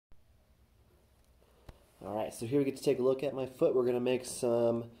Alright, so here we get to take a look at my foot. We're going to make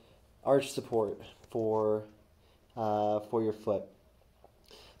some arch support for your foot.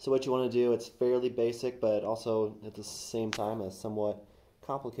 So what you want to do, it's fairly basic, but also at the same time a somewhat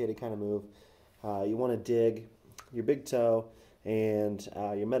complicated kind of move. You want to dig your big toe and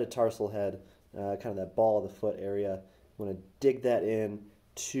your metatarsal head, kind of that ball of the foot area. You want to dig that in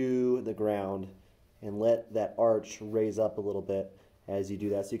to the ground and let that arch raise up a little bit as you do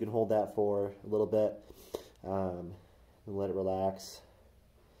that. So you can hold that for a little bit and let it relax,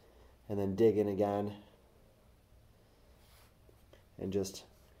 and then dig in again and just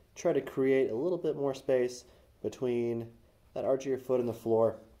try to create a little bit more space between that arch of your foot and the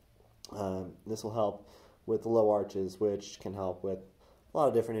floor. This will help with the low arches, which can help with a lot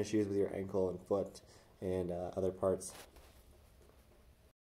of different issues with your ankle and foot and other parts.